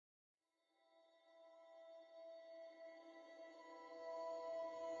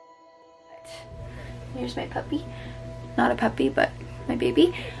Here's my puppy. Not a puppy, but my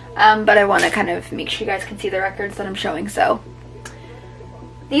baby. But I want to kind of make sure you guys can see the records that I'm showing. So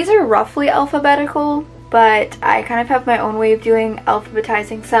these are roughly alphabetical, but I kind of have my own way of doing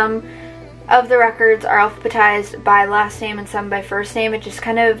alphabetizing. Some of the records are alphabetized by last name and some by first name. It just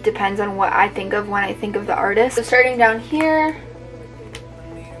kind of depends on what I think of when I think of the artist. So starting down here,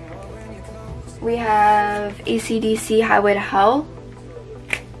 we have AC/DC Highway to Hell.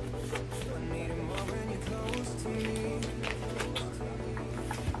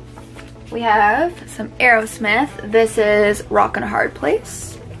 We have some Aerosmith. This is Rockin' a Hard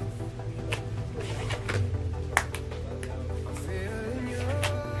Place.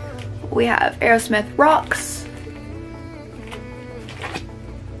 We have Aerosmith Rocks.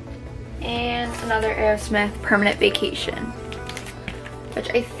 And another Aerosmith Permanent Vacation. Which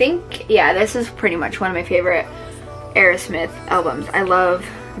I think, yeah, this is pretty much one of my favorite Aerosmith albums. I love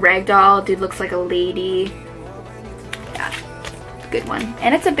Ragdoll. Dude looks like a lady. Yeah, good one.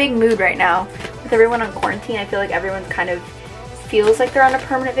 And it's a big mood right now. With everyone on quarantine, I feel like everyone's kind of feels like they're on a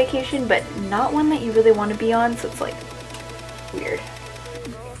permanent vacation, but not one that you really want to be on, so it's like weird.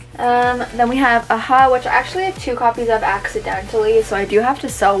 Then we have Aha, which I actually have 2 copies of accidentally, so I do have to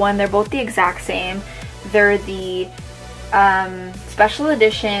sell one. They're both the exact same. They're the special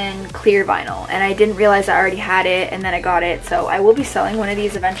edition clear vinyl, and I didn't realize I already had it, and then I got it, so I will be selling one of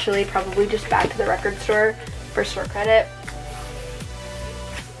these eventually, probably just back to the record store for store credit.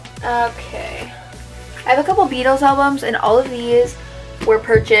 Okay, I have a couple Beatles albums, and all of these were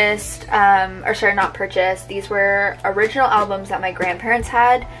purchased, or sorry, not purchased, these were original albums that my grandparents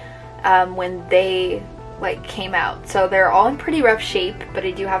had when they like came out, so they're all in pretty rough shape, but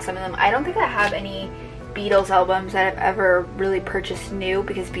I do have some of them. I don't think I have any Beatles albums that I've ever really purchased new,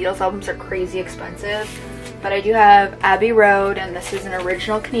 because Beatles albums are crazy expensive, but I do have Abbey Road, and this is an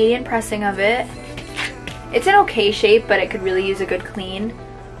original Canadian pressing of it. It's in okay shape, but it could really use a good clean.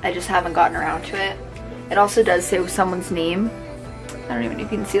 I just haven't gotten around to it. It also does say someone's name. I don't even know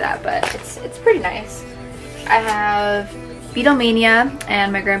if you can see that, but it's pretty nice. I have Beatlemania,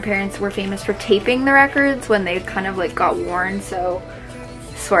 and my grandparents were famous for taping the records when they kind of like got worn, so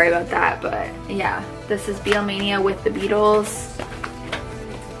sorry about that, but yeah, this is Beatlemania with the Beatles.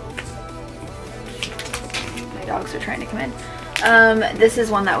 My dogs are trying to come in. This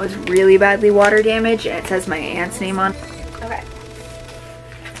is one that was really badly water damaged, and it says my aunt's name on. Okay.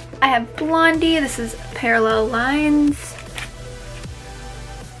 I have Blondie. This is Parallel Lines.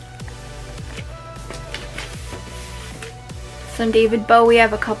 Some David Bowie. I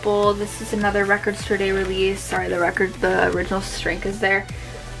have a couple. This is another Record Store Day release. Sorry, the original shrink is there.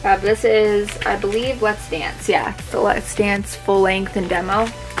 This is, I believe, Let's Dance. Yeah, it's the Let's Dance full length and demo.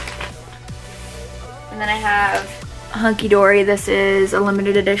 And then I have Hunky Dory. This is a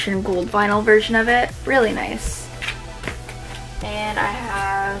limited edition gold vinyl version of it. Really nice. And I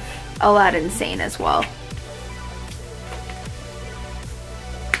have Aladdin Sane as well.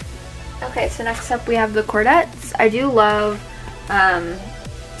 Okay, so next up we have the Chordettes. I do love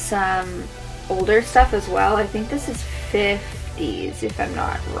some older stuff as well. I think this is 50s if I'm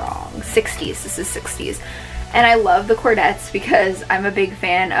not wrong. 60s. This is 60s. And I love the Chordettes because I'm a big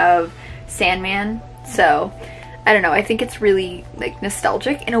fan of Sandman. So, I don't know. I think it's really like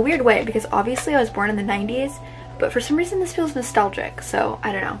nostalgic in a weird way because obviously I was born in the 90s, but for some reason this feels nostalgic. So,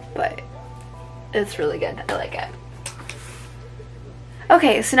 I don't know, but it's really good. I like it.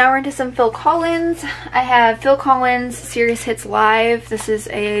 Okay, so now we're into some Phil Collins. I have Phil Collins Serious Hits Live. This is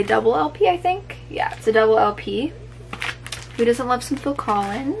a double LP, I think. Yeah, it's a double LP. Who doesn't love some Phil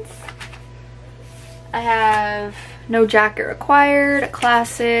Collins? I have No Jacket Required, a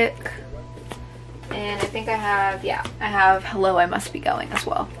classic. And I think I have, yeah, I have Hello, I Must Be Going as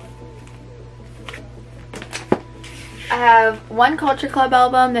well. I have one Culture Club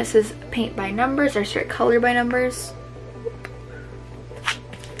album. This is Paint by Numbers, or straight Color by Numbers.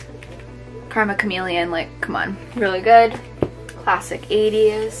 Karma Chameleon, like, come on, really good. Classic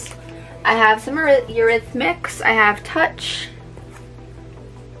 80s. I have some Eurythmics. I have Touch.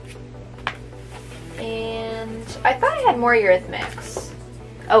 And I thought I had more Eurythmics.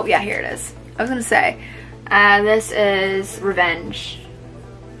 Oh, yeah, here it is. I was gonna say, this is Revenge.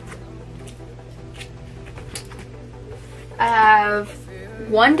 I have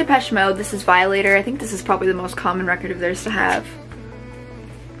one Depeche Mode. This is Violator. I think this is probably the most common record of theirs to have.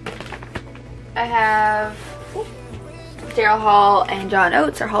 I have Daryl Hall and John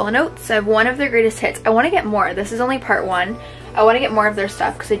Oates, or Hall & Oates. I have one of their greatest hits. I want to get more. This is only part 1. I want to get more of their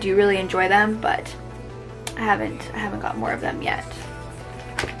stuff because I do really enjoy them, but I haven't got more of them yet.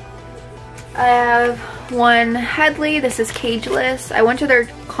 I have one Headley. This is Cageless. I went to their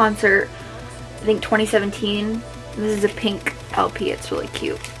concert I think 2017. This is a pink LP. It's really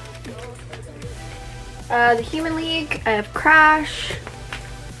cute. The Human League, I have Crash.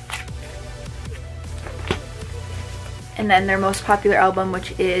 And then their most popular album,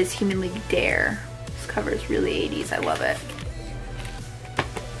 which is Human League Dare. This cover is really 80s. I love it.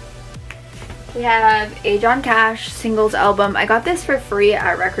 We have a John Cash singles album. I got this for free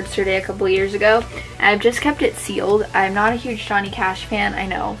at Record Store Day a couple years ago, and I've just kept it sealed. I'm not a huge Johnny Cash fan, I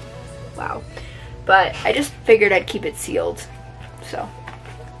know. Wow. But I just figured I'd keep it sealed. So.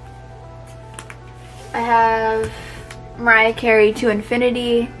 I have Mariah Carey to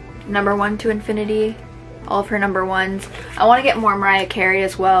Infinity, number 1 to Infinity, all of her number 1s. I want to get more Mariah Carey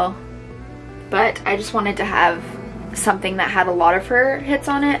as well, but I just wanted to have something that had a lot of her hits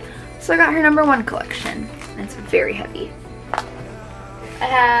on it. So I got her number 1 collection. It's very heavy. I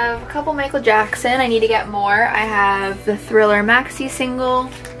have a couple Michael Jackson. I need to get more. I have the Thriller maxi single,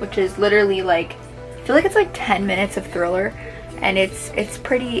 which is literally like, I feel like it's like 10 minutes of Thriller, and it's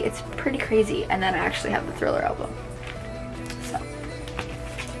pretty crazy. And then I actually have the Thriller album. So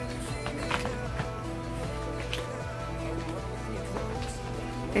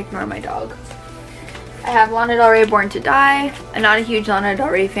ignore my dog. I have Lana Del Rey, Born to Die. I'm not a huge Lana Del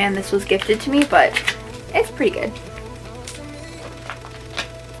Rey fan. This was gifted to me, but it's pretty good.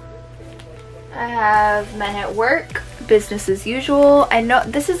 I have Men at Work, Business as Usual. I know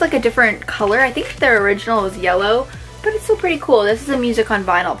this is like a different color. I think their original was yellow, but it's still pretty cool. This is a music on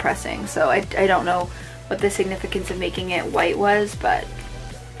vinyl pressing, so I don't know what the significance of making it white was, but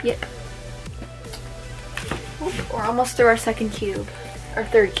yep. Oop, we're almost through our second cube, our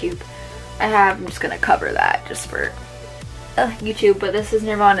third cube. I'm just gonna cover that just for YouTube, but this is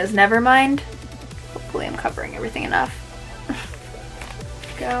Nirvana's Nevermind. Hopefully I'm covering everything enough.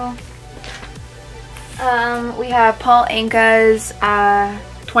 Go. We have Paul Anka's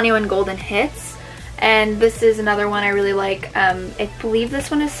 21 Golden Hits, and this is another one I really like. I believe this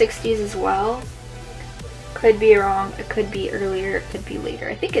one is 60s as well. Could be wrong. It could be earlier. It could be later.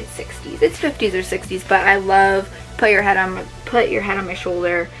 I think it's 60s. It's 50s or 60s, but I love Put Your Head on My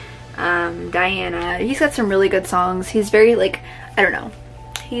Shoulder. Diana. He's got some really good songs. He's very, like, I don't know.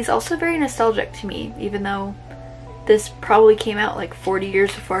 He's also very nostalgic to me, even though this probably came out like 40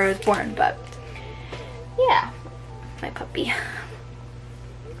 years before I was born, but yeah, my puppy.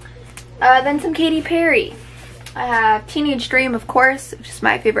 Then some Katy Perry. I have Teenage Dream, of course, which is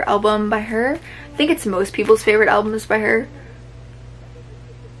my favorite album by her. I think it's most people's favorite albums by her.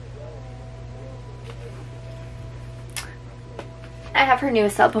 I have her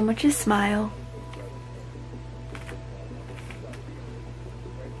newest album, which is Smile.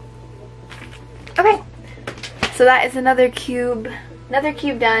 Okay, so that is another cube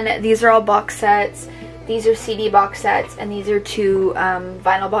done. These are all box sets. These are CD box sets, and these are 2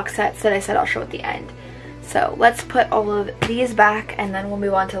 vinyl box sets that I said I'll show at the end. So let's put all of these back, and then we'll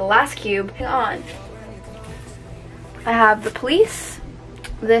move on to the last cube. Hang on. I have The Police.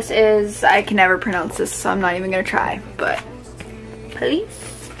 This is, I can never pronounce this, so I'm not even gonna try, but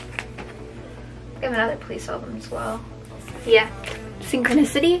Police. I have another Police album as well. Yeah.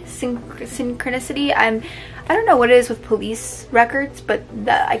 Synchronicity. Synchronicity. I don't know what it is with Police records, but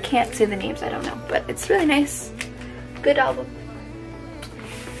I can't say the names. I don't know, but it's really nice. Good album.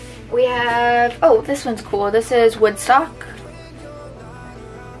 We have, oh, this one's cool. This is Woodstock.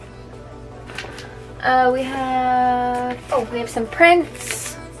 We have some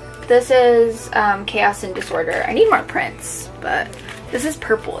Prince. This is Chaos and Disorder. I need more Prince, but this is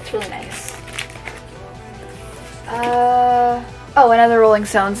purple. It's really nice. Oh, another Rolling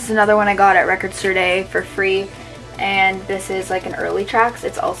Stones. This is another one I got at Record Store Day for free, and this is like an early tracks.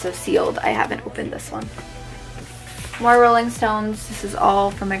 It's also sealed. I haven't opened this one. More Rolling Stones. This is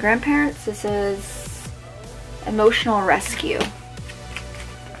all from my grandparents. This is Emotional Rescue.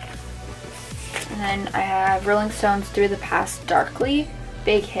 And then I have Rolling Stones Through the Past Darkly,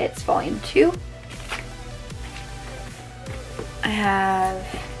 Big Hits Volume 2. I have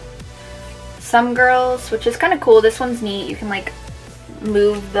Some Girls, which is kind of cool. This one's neat. You can like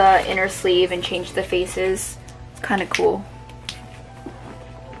move the inner sleeve and change the faces. It's kind of cool.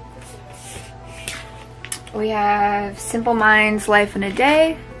 We have Simple Minds, Life in a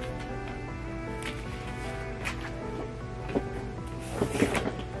Day.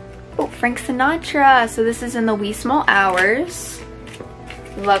 Oh, Frank Sinatra. So this is in the Wee Small Hours.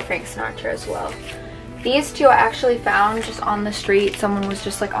 Love Frank Sinatra as well. These 2 I actually found just on the street. Someone was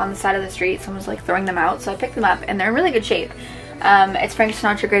just like on the side of the street. Someone was like throwing them out. So I picked them up and they're in really good shape. It's Frank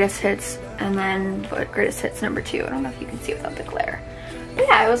Sinatra Greatest Hits, and then Greatest Hits number 2. I don't know if you can see without the glare. But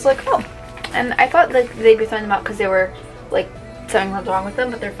yeah, I was like, oh. And I thought like they'd be throwing them out because they were like something was wrong with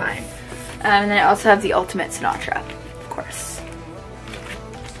them, but they're fine. And then I also have the Ultimate Sinatra, of course.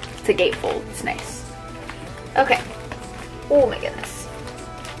 It's a gatefold. It's nice. Okay. Oh my goodness.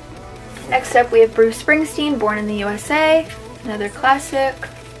 Next up we have Bruce Springsteen, Born in the USA. Another classic.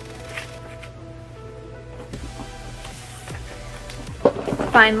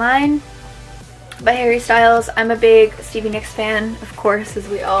 Fine Line by Harry Styles. I'm a big Stevie Nicks fan, of course, as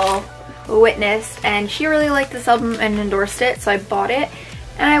we all witnessed, and she really liked this album and endorsed it, so I bought it.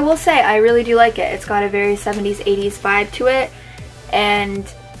 And I will say, I really do like it. It's got a very 70s, 80s vibe to it,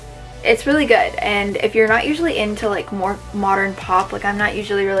 and it's really good. And if you're not usually into like more modern pop, like I'm not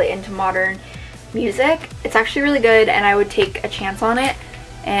usually really into modern music, it's actually really good, and I would take a chance on it.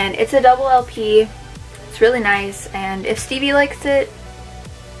 And it's a double LP. It's really nice, and if Stevie likes it,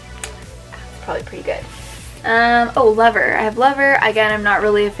 it's probably pretty good. Oh, Lover. I have Lover. Again, I'm not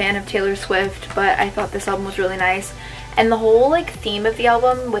really a fan of Taylor Swift, but I thought this album was really nice. And the whole like theme of the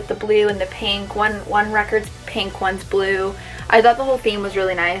album with the blue and the pink, one record's pink, one's blue, I thought the whole theme was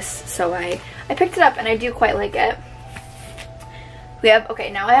really nice, so I picked it up, and I do quite like it. We have,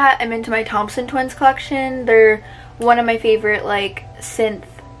 okay, now I'm into my Thompson Twins collection. They're one of my favorite like synth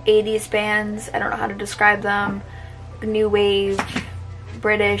 80s bands. I don't know how to describe them. New wave,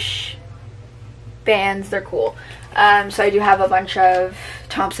 British bands. They're cool. So I do have a bunch of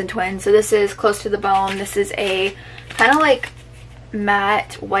Thompson Twins. So this is Close to the Bone. This is a kind of like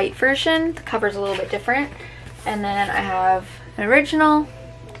matte white version. The cover's a little bit different. And then I have an original.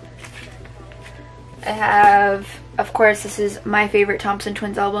 I have, of course, this is my favorite Thompson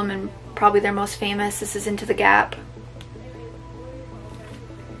Twins album and probably their most famous. This is Into the Gap.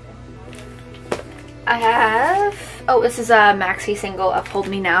 I have, oh, this is a maxi single of Hold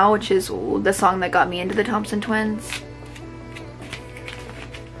Me Now, which is the song that got me into the Thompson Twins.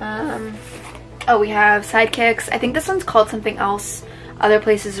 Oh, we have Sidekicks. I think this one's called something else other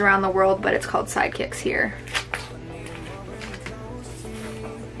places around the world, but it's called Sidekicks here.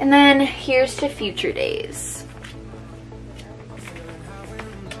 And then Here's to Future Days.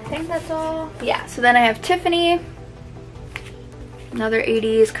 I think that's all. Yeah, so then I have Tiffany. Another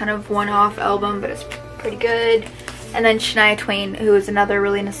 80s kind of one-off album, but it's pretty good. And then Shania Twain, who is another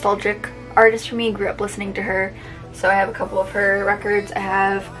really nostalgic artist for me. Grew up listening to her, so I have a couple of her records. I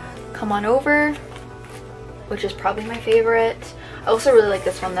have Come On Over, which is probably my favorite. I also really like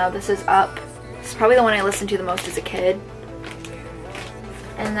this one though. This is Up. This is probably the one I listened to the most as a kid.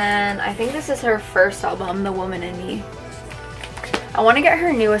 And then I think this is her first album, The Woman in Me. I want to get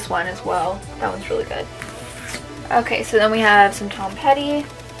her newest one as well. That one's really good. Okay, so then we have some Tom Petty.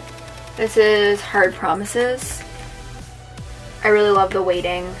 This is Hard Promises. I really love The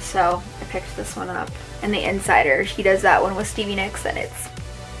Waiting, so I picked this one up. And The Insider. He does that one with Stevie Nicks, and it's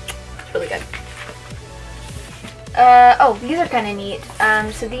really good. Oh, these are kind of neat.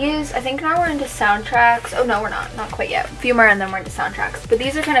 So these, I think now we're into soundtracks. Oh no, we're not quite yet. A few more and then we're into soundtracks. But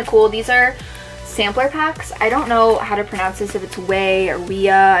these are kind of cool. These are sampler packs. I don't know how to pronounce this, if it's Way or Wea.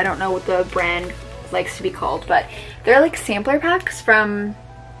 I don't know what the brand likes to be called, but they're like sampler packs from,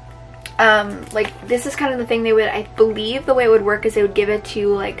 like this is kind of the thing they would, I believe the way it would work is they would give it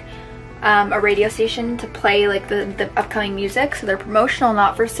to like a radio station to play like the upcoming music. So they're promotional,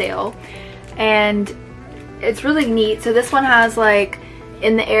 not for sale. And it's really neat. So this one has like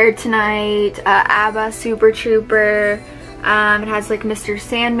In the Air Tonight, ABBA, Super Trooper. It has like Mr.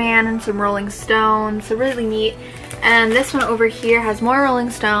 Sandman and some Rolling Stones. So really neat. And this one over here has more Rolling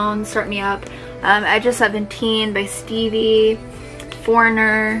Stones, Start Me Up. Edge of 17 by Stevie,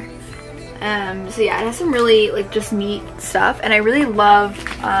 Foreigner. So yeah, it has some really like just neat stuff. And I really love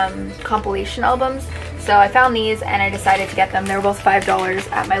compilation albums. So I found these and I decided to get them. They were both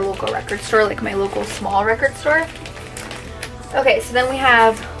 $5 at my local record store, like my local small record store. Okay, so then we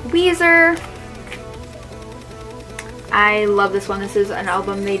have Weezer. I love this one. This is an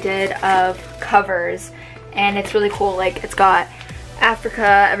album they did of covers and it's really cool. Like it's got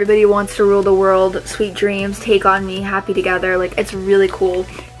Africa, Everybody Wants to Rule the World, Sweet Dreams, Take On Me, Happy Together. Like it's really cool.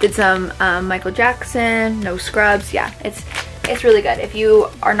 Did some Michael Jackson, No Scrubs. Yeah, it's really good. If you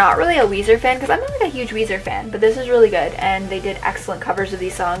are not really a Weezer fan, because I'm not like a huge Weezer fan, but this is really good and they did excellent covers of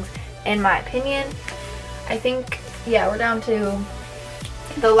these songs in my opinion. I think, yeah, we're down to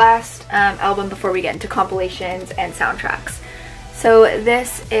the last album before we get into compilations and soundtracks. So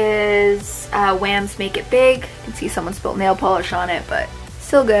this is Wham's Make It Big. You can see someone spilled nail polish on it, but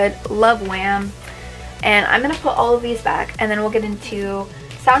still good. Love Wham. And I'm going to put all of these back and then we'll get into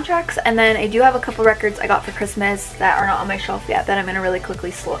soundtracks. And then I do have a couple records I got for Christmas that are not on my shelf yet that I'm going to really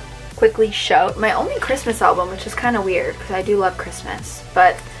quickly show. My only Christmas album, which is kind of weird because I do love Christmas.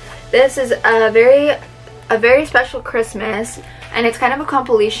 But this is a very special Christmas and it's kind of a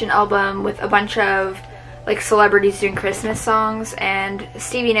compilation album with a bunch of like celebrities doing Christmas songs, and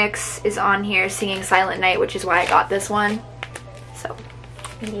Stevie Nicks is on here singing Silent Night, which is why I got this one. So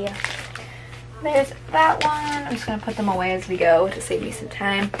yeah, there's that one. I'm just gonna put them away as we go to save me some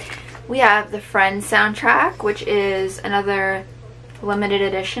time. We have the Friends soundtrack, which is another limited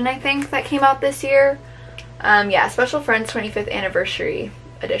edition, I think, that came out this year. Yeah, Special Friends 25th Anniversary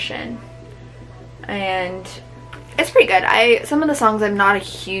Edition. And it's pretty good. Some of the songs I'm not a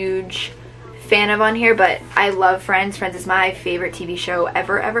huge fan of on here, but I love Friends. Friends is my favorite TV show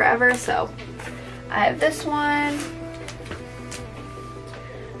ever, so I have this one.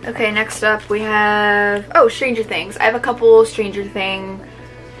 Okay, next up we have, oh, Stranger Things. I have a couple Stranger Things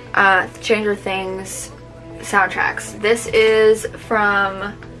soundtracks. This is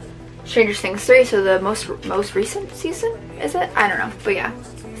from Stranger Things 3, so the most recent season, is it? I don't know, but yeah,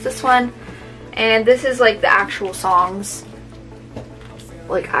 it's this one. And this is like the actual songs,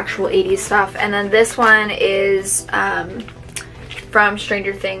 like actual 80s stuff. And then this one is from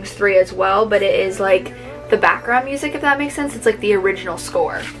Stranger Things 3 as well, but it is like the background music, if that makes sense. It's like the original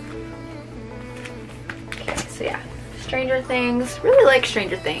score. Okay, so yeah, Stranger Things. Really like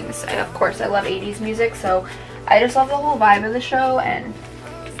Stranger Things. Of course, I love 80s music, so I just love the whole vibe of the show, and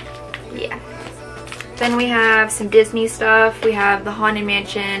yeah. Then we have some Disney stuff. We have the Haunted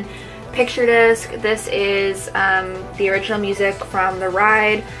Mansion picture disc. This is the original music from the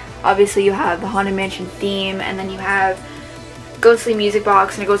ride. Obviously you have the Haunted Mansion theme, and then you have ghostly music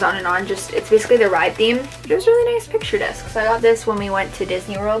box, and it goes on and on. Just, it's basically the ride theme. But it was a really nice picture disc, so I got this when we went to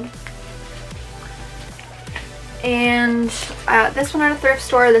Disney World. And this one at a thrift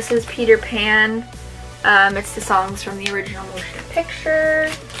store. This is Peter Pan. It's the songs from the original motion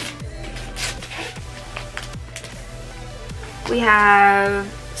picture. We have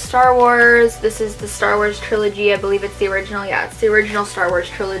Star Wars. This is the Star Wars trilogy. I believe it's the original. Yeah, it's the original Star Wars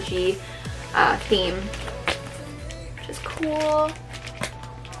trilogy theme, which is cool.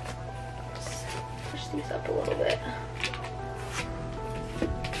 Just push these up a little bit.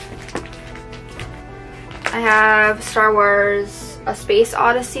 I have Star Wars A Space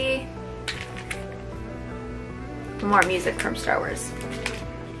Odyssey. More music from Star Wars.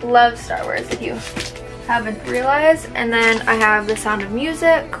 Love Star Wars, if you haven't realized. And then I have The Sound of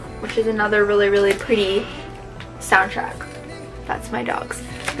Music, which is another really pretty soundtrack. That's my dogs.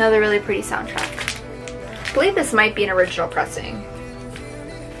 Another really pretty soundtrack. I believe this might be an original pressing.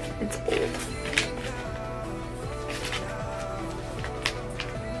 It's old.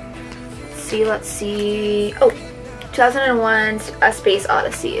 Let's see. Oh, 2001's A Space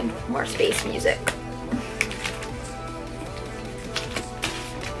Odyssey. More space music.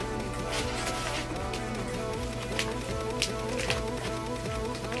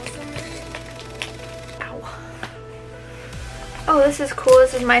 Oh, this is cool.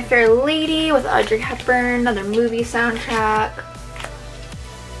 This is My Fair Lady with Audrey Hepburn, another movie soundtrack.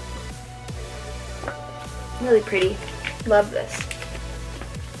 Really pretty. Love this.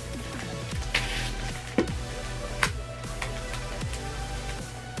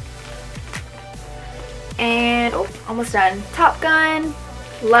 And, oh, almost done. Top Gun.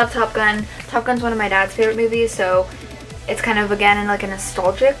 Love Top Gun. Top Gun's one of my dad's favorite movies, so it's kind of, again, in like a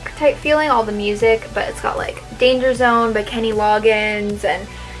nostalgic type feeling, all the music, but it's got like Danger Zone by Kenny Loggins, and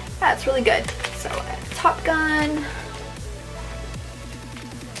yeah, it's really good. So Top Gun.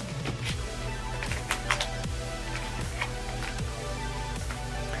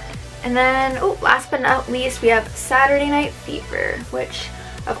 And then, oh, last but not least, we have Saturday Night Fever, which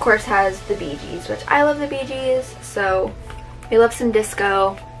of course has the Bee Gees, which I love the Bee Gees, so we love some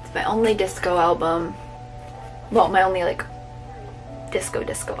disco. It's my only disco album. Well, my only like disco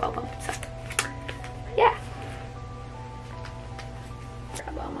album. So yeah.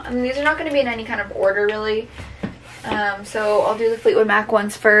 These are not going to be in any kind of order really. So I'll do the Fleetwood Mac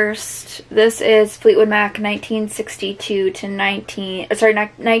ones first. This is Fleetwood Mac 1969 to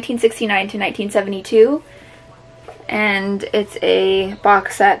 1972. And it's a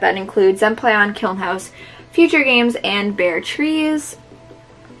box set that includes Them Play On, Kiln House, Future Games, and Bare Trees.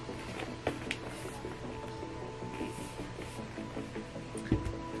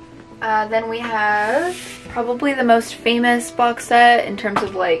 Then we have probably the most famous box set in terms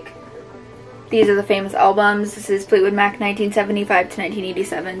of like, these are the famous albums. This is Fleetwood Mac 1975 to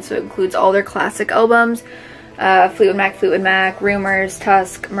 1987, so it includes all their classic albums. Fleetwood Mac, Rumors,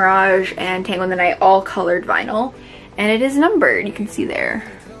 Tusk, Mirage, and Tango in the Night, all colored vinyl. And it is numbered, you can see there.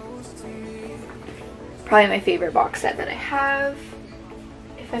 Probably my favorite box set that I have,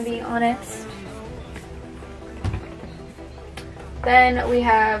 if I'm being honest. Then we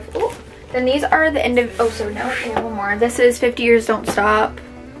have Then these are the end of, oh, so now we have one more. This is 50 Years Don't Stop,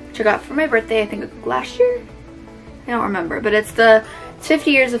 which I got for my birthday, I think last year? I don't remember, but it's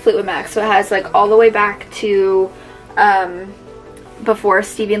 50 years of Fleetwood Mac, so it has like all the way back to before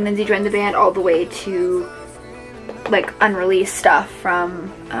Stevie and Lindsay joined the band, all the way to like unreleased stuff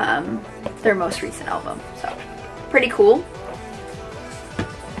from their most recent album. So pretty cool.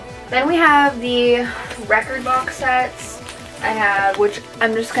 Then we have the record box sets I have, which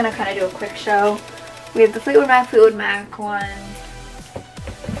I'm just gonna kind of do a quick show. We have the Fleetwood Mac one,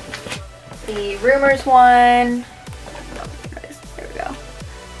 the Rumors one, there we go,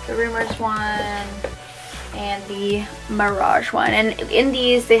 the Rumors one, and the Mirage one. And in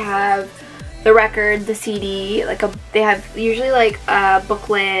these they have the record, the CD, like they have usually like a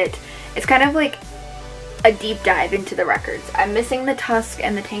booklet. It's kind of like a deep dive into the records. I'm missing the Tusk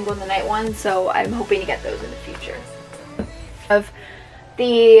and the Tangle in the Night one, so I'm hoping to get those in the future. Of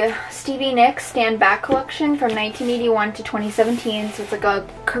the Stevie Nicks Stand Back collection from 1981 to 2017, so it's like a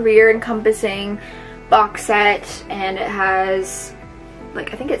career encompassing box set, and it has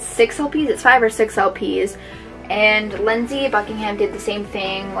like, I think it's 6 LPs, it's 5 or 6 LPs. And Lindsay Buckingham did the same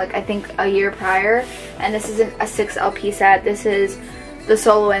thing, like I think a year prior, and this isn't a 6 LP set. This is the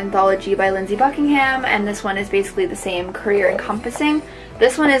solo anthology by Lindsay Buckingham, and this one is basically the same, career encompassing.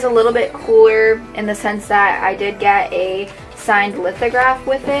 This one is a little bit cooler in the sense that I did get a signed lithograph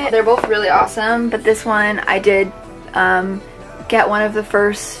with it. They're both really awesome, but this one I did get one of the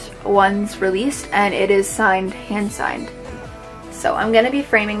first ones released, and it is signed, hand signed. So I'm going to be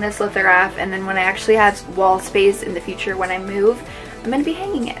framing this lithograph, and then when I actually have wall space in the future when I move, I'm going to be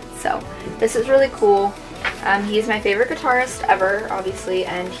hanging it. So this is really cool. He's my favorite guitarist ever, obviously,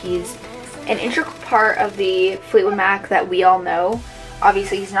 and he's an integral part of the Fleetwood Mac that we all know.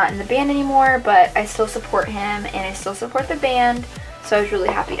 Obviously he's not in the band anymore, but I still support him and I still support the band, so I was really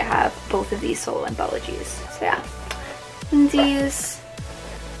happy to have both of these solo anthologies. So yeah, Lindsay's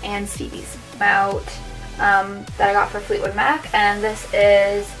and Stevie's out that I got for Fleetwood Mac. And this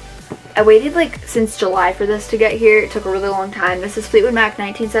is, I waited like since July for this to get here. It took a really long time. This is Fleetwood Mac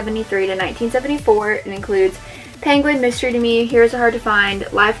 1973 to 1974. It includes Penguin, Mystery to Me, Heroes Are Hard to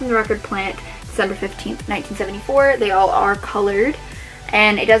Find, Live from the Record Plant, December 15th, 1974. They all are colored.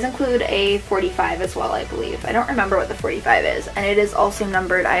 And it does include a 45 as well, I believe. I don't remember what the 45 is. And it is also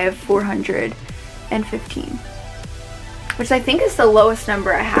numbered. I have 415. Which I think is the lowest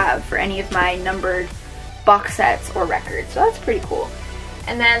number I have for any of my numbered box sets or records. So that's pretty cool.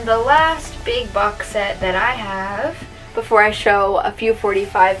 And then the last big box set that I have, before I show a few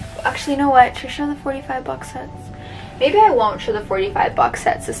 45, actually, you know what? Should I show the 45 box sets? Maybe I won't show the 45 box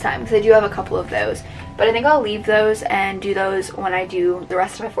sets this time, because I do have a couple of those. But I think I'll leave those and do those when I do the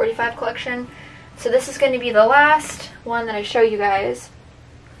rest of my 45 collection. So this is going to be the last one that I show you guys.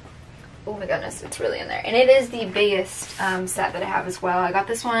 Oh my goodness, it's really in there. And it is the biggest set that I have as well. I got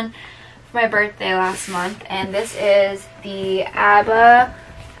this one for my birthday last month, and this is the ABBA,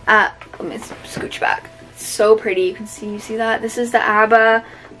 let me scooch back. It's so pretty, you see that? This is the ABBA,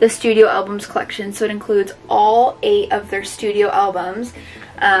 the studio albums collection, so it includes all 8 of their studio albums.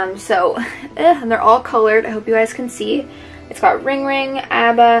 And they're all colored. I hope you guys can see. It's got Ring Ring,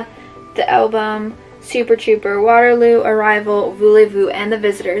 ABBA, The Album, Super Trooper, Waterloo, Arrival, Voulez-Vous, and The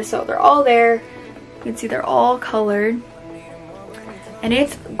Visitors. So they're all there. You can see they're all colored. And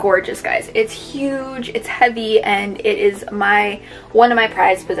it's gorgeous, guys. It's huge, it's heavy, and it is one of my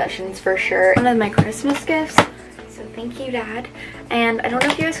prized possessions for sure. One of my Christmas gifts. So thank you, Dad. And I don't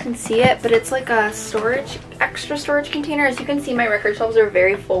know if you guys can see it, but it's like a extra storage container. As you can see, my record shelves are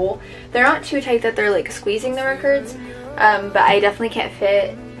very full. They're not too tight that they're like squeezing the records, but I definitely can't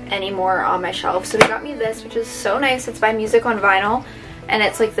fit any more on my shelf. So they got me this, which is so nice. It's by Music on Vinyl, and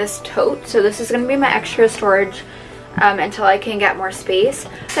it's like this tote. So this is going to be my extra storage until I can get more space.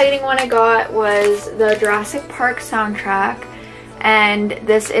 The exciting one I got was the Jurassic Park soundtrack, and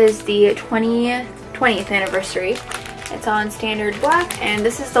this is the 20th anniversary. It's on standard black, and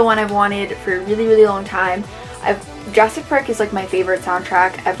this is the one I've wanted for a really, really long time. Jurassic Park is like my favorite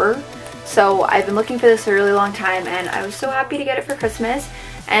soundtrack ever, so I've been looking for this for a really long time, and I was so happy to get it for Christmas.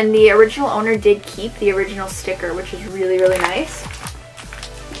 And the original owner did keep the original sticker, which is really, really nice.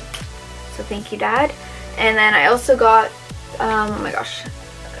 So thank you, Dad. And then I also got, oh my gosh,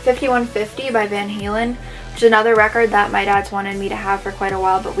 5150 by Van Halen, which is another record that my dad's wanted me to have for quite a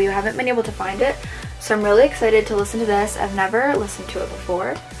while, but we haven't been able to find it. So I'm really excited to listen to this. I've never listened to it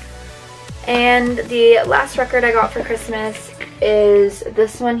before. And the last record I got for Christmas is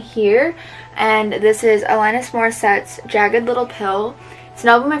this one here. And this is Alanis Morissette's Jagged Little Pill. It's an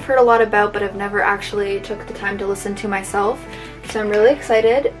album I've heard a lot about, but I've never actually took the time to listen to myself. So I'm really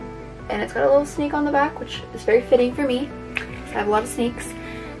excited. and it's got a little snake on the back, which is very fitting for me. I have a lot of snakes,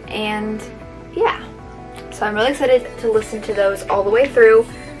 and yeah, so I'm really excited to listen to those all the way through.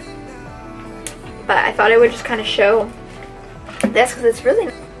 But I thought I would just kind of show this because it's really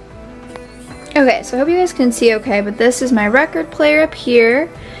nice. Okay, so I hope you guys can see okay, but this is my record player up here.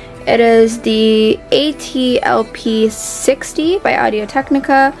 It is the ATLP 60 by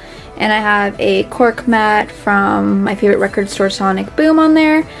Audio-Technica, and I have a cork mat from my favorite record store, Sonic Boom, on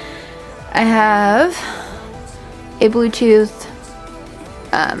there. I have a Bluetooth,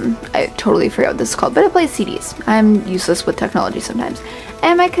 I totally forgot what this is called, but it plays CDs. I'm useless with technology sometimes.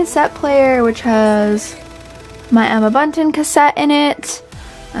 And my cassette player, which has my Emma Bunton cassette in it.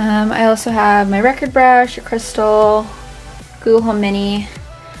 I also have my record brush, a crystal, Google Home Mini,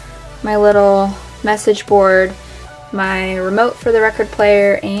 my little message board, my remote for the record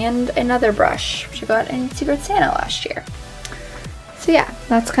player, and another brush, which I got in Secret Santa last year. So yeah,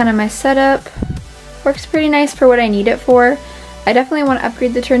 that's kind of my setup. Works pretty nice for what I need it for. I definitely want to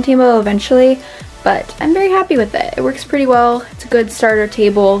upgrade the turntable eventually, but I'm very happy with it. It works pretty well. It's a good starter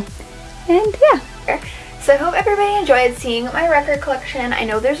table, and yeah. So I hope everybody enjoyed seeing my record collection. I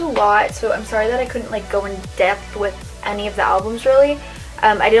know there's a lot, so I'm sorry that I couldn't like go in depth with any of the albums really.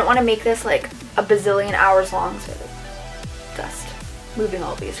 I didn't want to make this like a bazillion hours long, so dust moving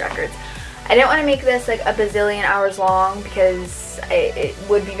all these records. I didn't want to make this like a bazillion hours long because it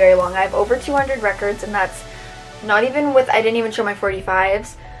would be very long. I have over 200 records, and that's not even with, I didn't even show my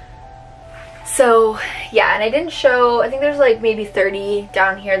 45s. So yeah, and I didn't show, I think there's like maybe 30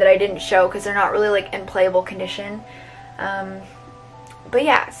 down here that I didn't show because they're not really like in playable condition. But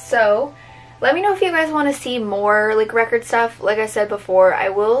yeah, so let me know if you guys want to see more like record stuff. Like I said before, I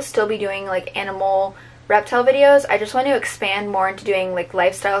will still be doing like animal reptile videos. I just want to expand more into doing like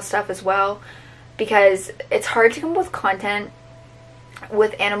lifestyle stuff as well, because it's hard to come up with content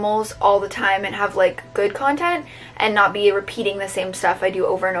with animals all the time and have like good content and not be repeating the same stuff I do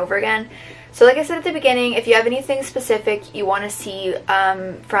over and over again. So like I said at the beginning, if you have anything specific you want to see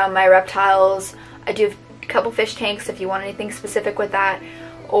from my reptiles, I do have a couple fish tanks if you want anything specific with that,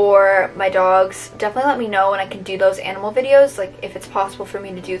 or my dogs, definitely let me know and I can do those animal videos, like if it's possible for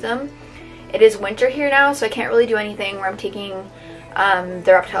me to do them. It is winter here now, so I can't really do anything where I'm taking the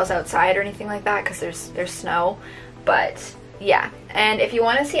reptiles outside or anything like that because there's snow. But yeah, and if you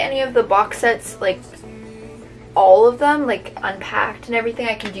want to see any of the box sets, like all of them, like unpacked and everything,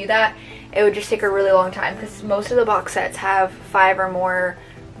 I can do that. It would just take a really long time because most of the box sets have 5 or more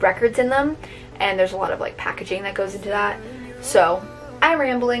records in them, and there's a lot of like packaging that goes into that. So I'm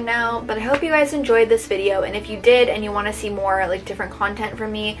rambling now, but I hope you guys enjoyed this video, and if you did and you want to see more like different content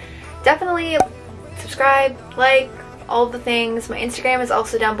from me, definitely subscribe, like, all the things. My Instagram is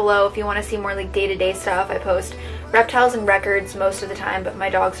also down below if you want to see more like day-to-day stuff. I post reptiles and records most of the time, but my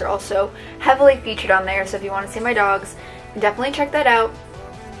dogs are also heavily featured on there, so if you want to see my dogs, definitely check that out.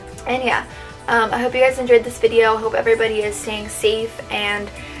 And yeah, I hope you guys enjoyed this video. I hope everybody is staying safe and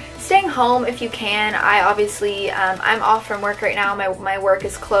staying home if you can. I obviously, I'm off from work right now. My work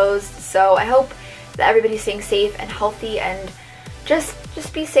is closed, so I hope that everybody's staying safe and healthy, and just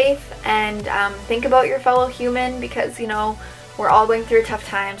be safe and think about your fellow human, because you know we're all going through a tough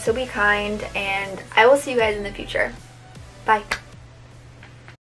time, so be kind, and I will see you guys in the future. Bye.